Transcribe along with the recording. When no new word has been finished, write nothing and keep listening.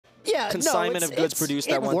consignment of goods produced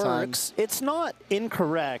at one time. It's not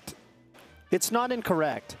incorrect. It's not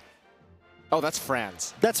incorrect. Oh, that's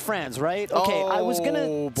Franz. That's Franz, right? Okay, I was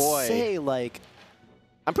gonna say like.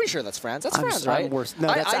 I'm pretty sure that's Franz. That's Franz, right? I'm worse. No,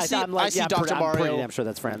 that's, I see Dr. Mario. I'm pretty damn sure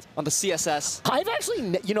that's Franz. On the CSS. I've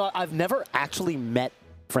actually, I've never actually met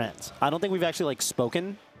Franz. I don't think we've actually like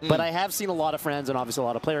spoken, but I have seen a lot of friends and obviously a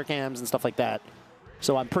lot of player cams and stuff like that.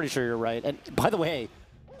 So I'm pretty sure you're right. And by the way,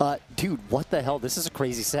 dude, what the hell? This is a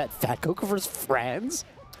crazy set. FatGoku versus Franz?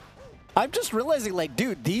 I'm just realizing, like,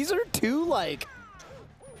 dude, these are two, like,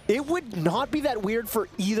 it would not be that weird for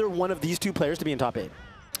either one of these two players to be in top 8.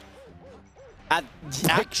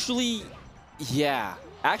 Actually, yeah.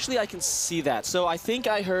 Actually, I can see that. So I think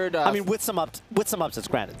I heard... I mean, with some upsets,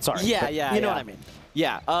 granted. Sorry. Yeah, yeah, you know what I mean.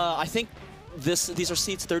 Yeah. I think these are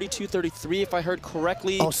seeds 32, 33, if I heard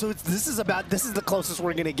correctly. Oh, so this is the closest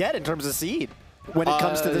we're going to get in terms of seed when it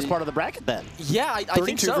comes to this part of the bracket, then. Yeah, I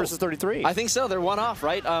think so. 32 versus 33. I think so. They're one off,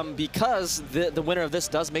 right? Because the winner of this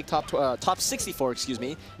does make top 64, excuse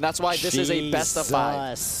me. And that's why this is a best of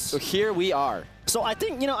 5. So here we are. So I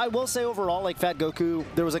think, I will say overall, like FatGoku,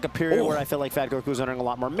 there was like a period where I feel like FatGoku was entering a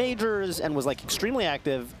lot more majors and was like extremely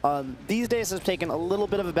active. These days has taken a little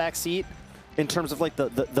bit of a back seat in terms of like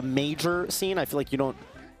the major scene. I feel like you don't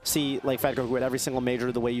see like FatGoku at every single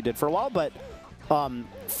major the way you did for a while, but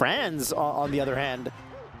Franz, on the other hand,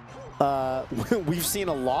 we've seen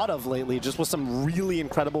a lot of lately, just with some really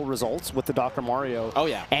incredible results with the Dr. Mario. Oh,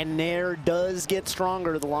 yeah. And Nair does get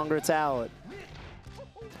stronger the longer it's out.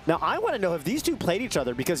 Now, I want to know if these two played each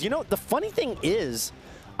other, because, the funny thing is,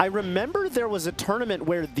 I remember there was a tournament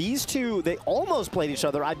where these two, they almost played each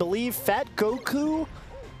other. I believe FatGoku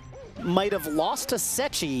might have lost to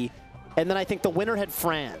Sechi, and then I think the winner had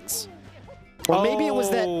Franz. Or maybe it was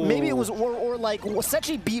that, or like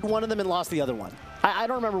Sechi beat one of them and lost the other one. I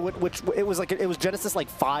don't remember which, it was like, it was Genesis like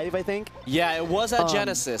 5, I think. Yeah, it was at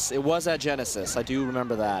Genesis. It was at Genesis. I do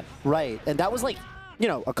remember that. Right, and that was like,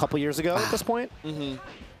 a couple years ago at this point.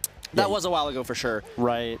 That was a while ago for sure.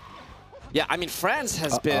 Right. Yeah, I mean, Franz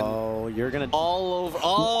has been you're gonna all over.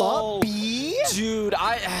 Oh, dude,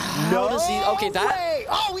 how does he? Okay, that. Way.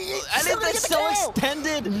 Oh, and it's so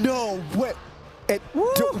extended. No way.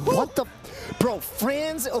 What the, bro?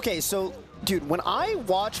 Franz. Okay, so dude, when I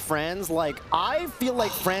watch Franz, like I feel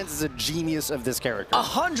like Franz is a genius of this character.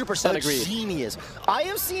 100% agree. Genius. I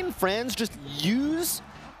have seen Franz just use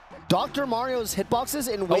Dr. Mario's hitboxes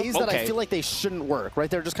in ways that I feel like they shouldn't work, right?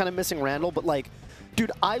 They're just kind of missing Randall, but like,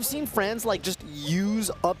 dude, I've seen Franz like just use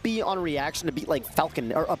up B on reaction to beat like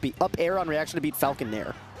Falcon, or up air on reaction to beat Falcon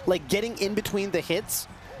Nair. Like getting in between the hits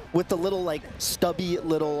with the little like stubby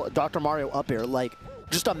little Dr. Mario up air, like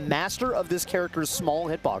just a master of this character's small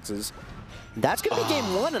hitboxes. That's going to be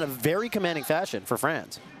game 1 in a very commanding fashion for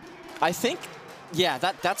Franz. I think, yeah,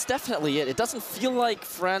 that's definitely it. It doesn't feel like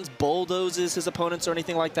Franz bulldozes his opponents or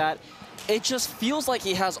anything like that. It just feels like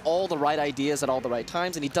he has all the right ideas at all the right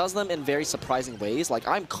times, and he does them in very surprising ways. Like,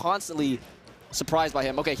 I'm constantly surprised by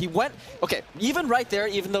him. Okay, even right there,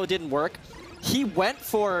 even though it didn't work, he went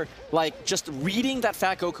for, like, just reading that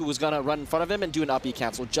FatGoku was going to run in front of him and do an up B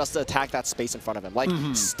cancel just to attack that space in front of him. Like,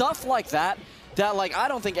 stuff like that, like, I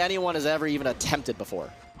don't think anyone has ever even attempted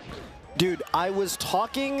before. Dude, I was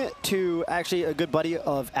talking to actually a good buddy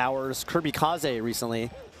of ours, Kirby Kaze,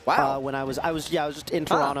 recently. Wow. When I was just in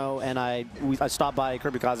Toronto, and I stopped by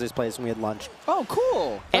Kirby Kaze's place and we had lunch. Oh,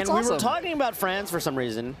 cool. That's and we awesome. were talking about Franz for some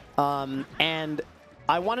reason, and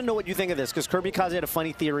I want to know what you think of this, because Kirby Kaze had a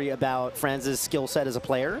funny theory about Franz's skill set as a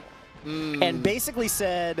player, and basically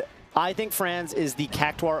said, I think Franz is the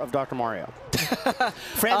Cactuar of Dr. Mario.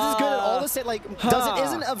 Franz is good at all the set, like,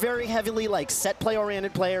 isn't a very heavily, like, set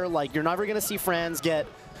play-oriented player. Like, you're never going to see Franz get,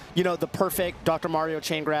 the perfect Dr. Mario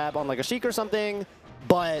chain grab on, like, a Sheik or something,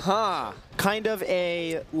 but kind of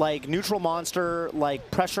a, like, neutral monster, like,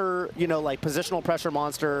 pressure, like, positional pressure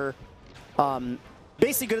monster.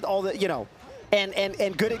 Basically good at all the,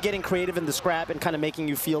 and good at getting creative in the scrap and kind of making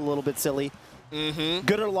you feel a little bit silly.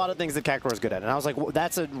 Good at a lot of things that Cactuar is good at. And I was like, well,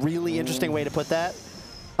 that's a really interesting way to put that.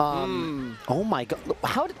 Oh my god.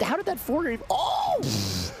 How did that forward even... Oh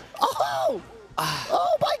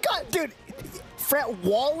my god, dude.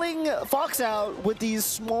 Walling Fox out with these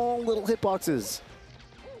small little hitboxes.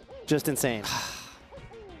 Just insane.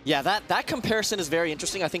 Yeah, that comparison is very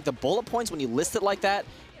interesting. I think the bullet points, when you list it like that,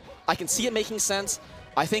 I can see it making sense.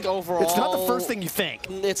 I think overall... It's not the first thing you think.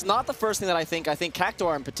 It's not the first thing that I think. I think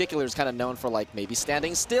Cactuar in particular is kind of known for, like, maybe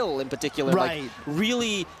standing still in particular. Right. Like,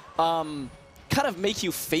 really kind of make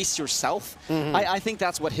you face yourself. I think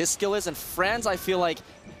that's what his skill is. And Franz, I feel like,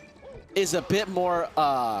 is a bit more...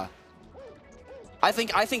 I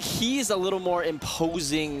think he's a little more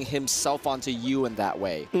imposing himself onto you in that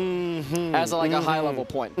way, as like a high-level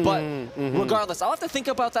point. But regardless, I'll have to think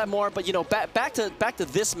about that more. But you know, back to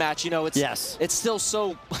this match. You know, it's still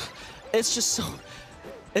so, it's just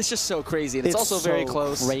so crazy. And it's also so very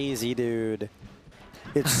close. Crazy, dude.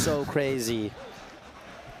 It's so crazy.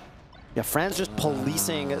 Yeah, Franz just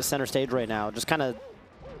policing center stage right now, just kind of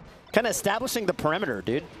establishing the perimeter,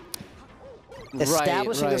 dude.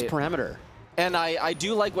 Establishing this perimeter. And I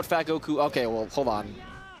do like what FatGoku. Okay, well, hold on.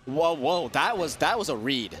 Whoa, that was a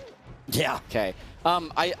read. Yeah. Okay.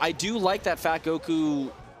 I do like that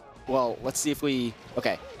FatGoku. Well, let's see if we.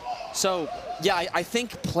 Okay. So yeah, I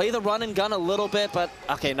think play the run and gun a little bit, but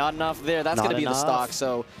okay, not enough there. That's gonna be the stock.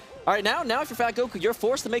 So, all right, now if you're FatGoku, you're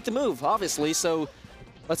forced to make the move, obviously. So,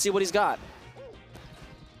 let's see what he's got.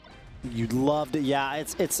 You'd love to. Yeah,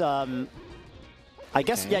 it's I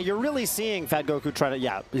guess, yeah, you're really seeing FatGoku try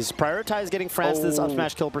to, he's prioritized getting Franz this up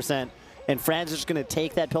smash kill percent, and Franz is just going to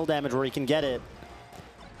take that pill damage where he can get it.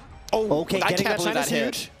 Oh, okay, I getting can't believe that that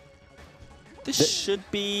huge. hit. This should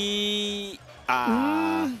be...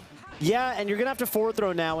 Yeah, and you're going to have to forward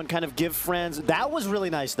throw now and kind of give Franz... That was really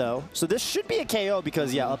nice, though. So this should be a KO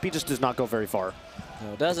because, yeah, up B just does not go very far.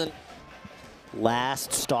 No, it doesn't.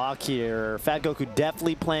 Last stock here. FatGoku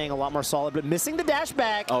definitely playing a lot more solid, but missing the dash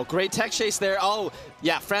back. Oh, great tech chase there. Oh,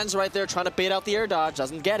 yeah, Franz right there trying to bait out the air dodge.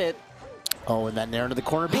 Doesn't get it. Oh, and then there into the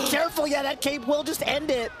corner. Be careful. Yeah, that cape will just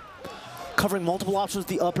end it. Covering multiple options,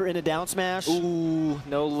 the upper and a down smash. Ooh,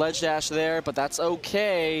 no ledge dash there, but that's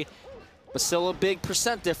okay. But still a big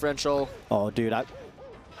percent differential. Oh, dude.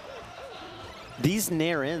 These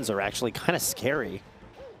nair ins are actually kind of scary.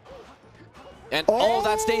 And oh,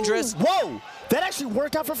 that's dangerous. Whoa! That actually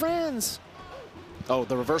worked out for Franz. Oh,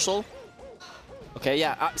 the reversal. Okay,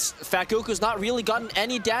 yeah. FatGoku's not really gotten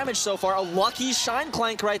any damage so far. A lucky Shine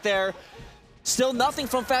Clank right there. Still nothing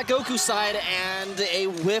from FatGoku's side, and a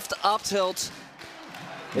whiffed up tilt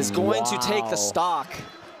is going to take the stock.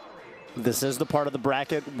 This is the part of the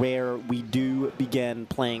bracket where we do begin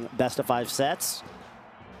playing best of 5 sets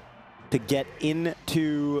to get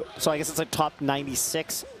into, so I guess it's like top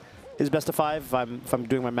 96 is best of 5, if I'm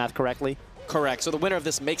doing my math correctly. Correct. So the winner of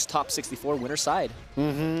this makes top 64 winner side.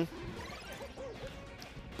 But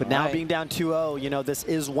now being down 2-0, you know, this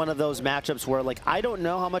is one of those matchups where, like, I don't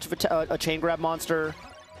know how much of a chain grab monster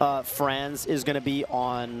Franz is going to be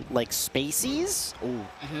on, like, Spaceys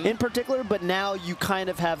in particular, but now you kind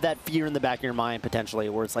of have that fear in the back of your mind, potentially,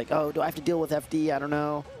 where it's like, oh, do I have to deal with FD? I don't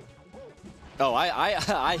know. Oh,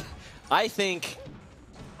 I think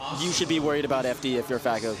you should be worried about FD if you're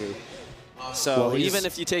FatGoku. So well, even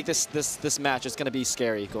if you take this match, it's going to be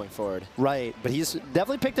scary going forward. Right, but he's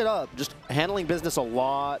definitely picked it up, just handling business a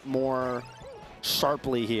lot more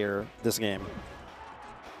sharply here this game.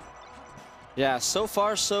 Yeah, so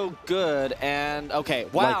far so good, and okay,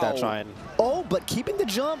 wow. Like that shine. Oh, but keeping the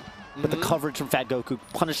jump, but the coverage from FatGoku,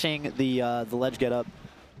 punishing the ledge get up.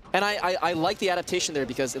 And I like the adaptation there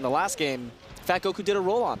because in the last game, FatGoku did a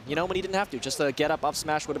roll on, you know, when he didn't have to. Just a get up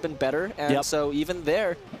smash would have been better, and so even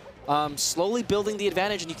there, slowly building the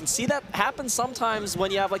advantage, and you can see that happen sometimes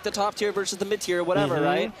when you have like the top tier versus the mid tier or whatever,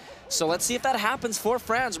 right? So let's see if that happens for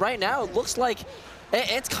Franz. Right now, it looks like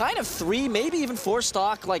it's kind of 3, maybe even 4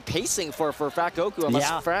 stock like pacing for FatGoku,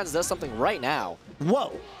 unless Franz does something right now.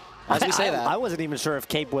 Whoa! As we say that, I wasn't even sure if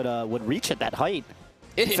Cape would reach at that height.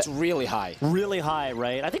 It hits really high. Really high,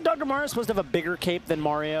 right? I think Dr. Mario is supposed to have a bigger cape than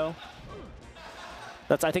Mario.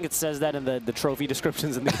 I think it says that in the trophy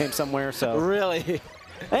descriptions in the game somewhere. So really.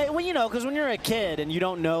 Hey, well, you know, because when you're a kid and you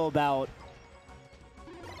don't know about,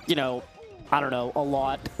 you know, I don't know, a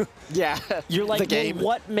lot. Yeah. You're like, well,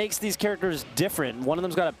 what makes these characters different? One of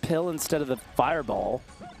them's got a pill instead of the fireball.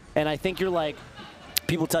 And I think you're like,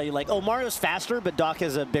 people tell you like, oh, Mario's faster, but Doc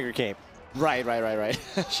has a bigger cape. Right.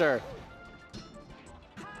 Sure.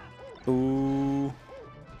 Ooh.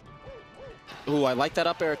 Ooh, I like that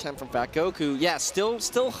up air attempt from FatGoku. Yeah,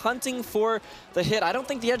 still hunting for the hit. I don't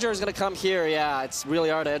think the edge guard is going to come here. Yeah, it's really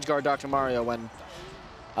hard to edge guard Dr. Mario when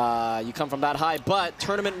you come from that high. But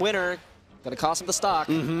tournament winner, going to cost him the stock.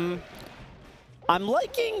 I'm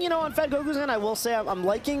liking, you know, on FatGoku's end, I will say I'm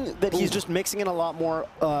liking that he's just mixing in a lot more,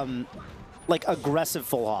 like, aggressive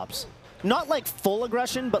full hops. Not like full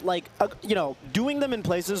aggression, but like, you know, doing them in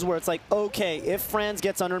places where it's like, okay, if Franz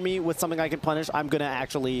gets under me with something I can punish, I'm going to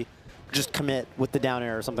actually just commit with the down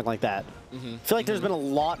air or something like that. I feel like there's been a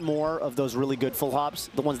lot more of those really good full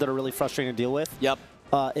hops, the ones that are really frustrating to deal with. Yep.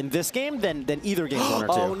 In this game than either game 1 or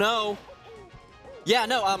 2. Oh, no. Yeah,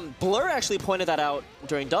 no, Blur actually pointed that out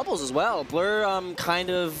during doubles as well. Blur kind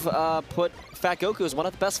of put FatGoku as one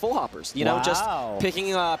of the best full hoppers. You know, just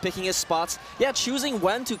picking his spots. Yeah, choosing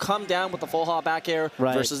when to come down with the full hop back air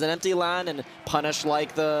versus an empty land and punish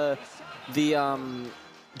like the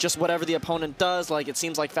just whatever the opponent does. Like, it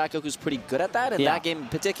seems like FatGoku's pretty good at that, and that game in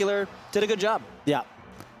particular did a good job. Yeah.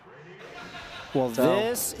 Well,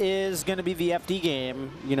 this is going to be the FD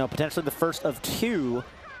game, you know, potentially the first of 2.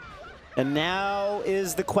 And now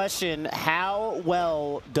is the question, how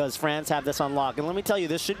well does Franz have this on lock? And let me tell you,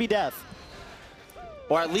 this should be death.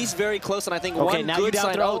 Or at least very close, and I think one good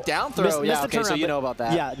sign. Oh, down throw. Yeah, okay, so you know about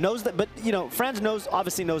that. Yeah, knows that, but, you know, Franz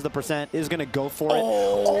obviously knows the percent, is going to go for it.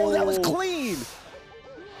 Oh, that was clean!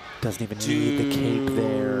 Doesn't even need the cape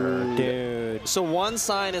there, dude. So one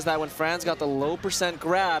sign is that when Franz got the low percent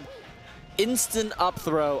grab, instant up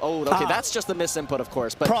throw. Oh, okay, that's just the misinput, of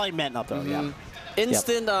course. But probably meant up throw, yeah.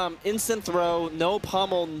 Instant throw, no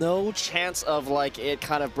pummel, no chance of like it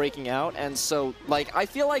kind of breaking out, and so like I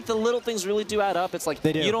feel like the little things really do add up. It's like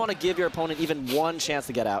you don't want to give your opponent even one chance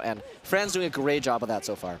to get out, and Franz doing a great job of that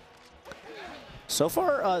so far. So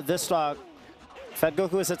far, this stock,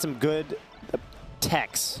 FatGoku has had some good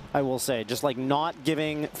techs, I will say, just like not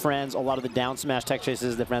giving Franz a lot of the down smash tech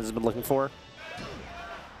chases that Franz has been looking for.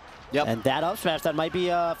 Yep. And that up smash, that might be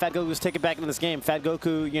FatGoku's ticket back into this game.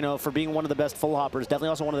 FatGoku, you know, for being one of the best full hoppers, definitely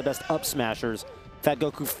also one of the best up smashers.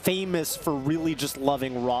 FatGoku famous for really just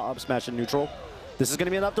loving raw up smash and neutral. This is going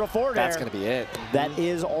to be an up throw forward air. That's going to be it. That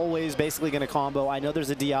is always basically going to combo. I know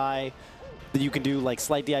there's a DI that you can do, like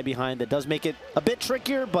slight DI behind, that does make it a bit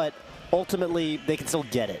trickier, but ultimately they can still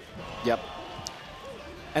get it. Yep.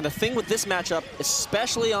 And the thing with this matchup,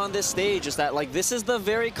 especially on this stage, is that like this is the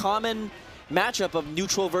very common matchup of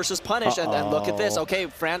neutral versus punish, and look at this. Okay,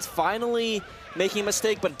 Franz finally making a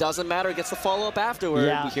mistake, but it doesn't matter. It gets the follow-up afterward.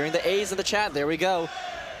 Yeah. We're hearing the A's in the chat. There we go.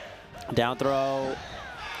 Down throw.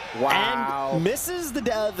 Wow. And misses the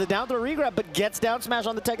down throw regrab, but gets down smash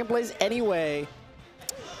on the Tekken plays anyway.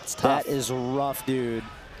 It's tough. That is rough, dude.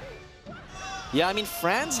 Yeah, I mean,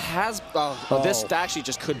 Franz has... This actually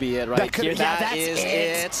just could be it right here. That is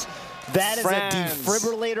it. That is a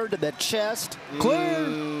defibrillator to the chest. Clear.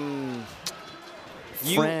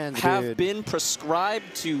 You have been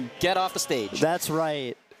prescribed to get off the stage. That's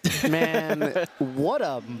right. Man, what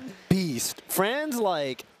a beast. Franz,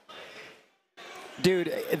 like,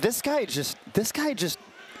 dude, this guy just,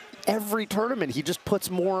 every tournament, he just puts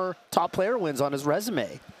more top player wins on his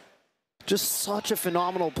resume. Just such a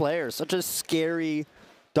phenomenal player, such a scary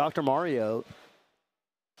Dr. Mario.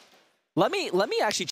 Let me actually